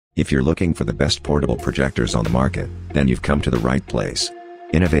If you're looking for the best portable projectors on the market, then you've come to the right place.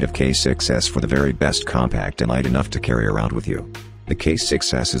 Innovative K6s for the very best, compact and light enough to carry around with you. The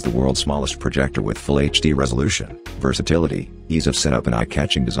K6s is the world's smallest projector with full HD resolution, versatility, ease of setup and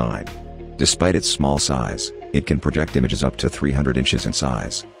eye-catching design. Despite its small size, it can project images up to 300 inches in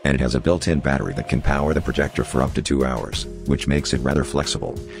size, and it has a built-in battery that can power the projector for up to 2 hours, which makes it rather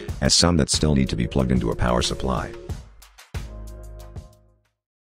flexible, as some that still need to be plugged into a power supply.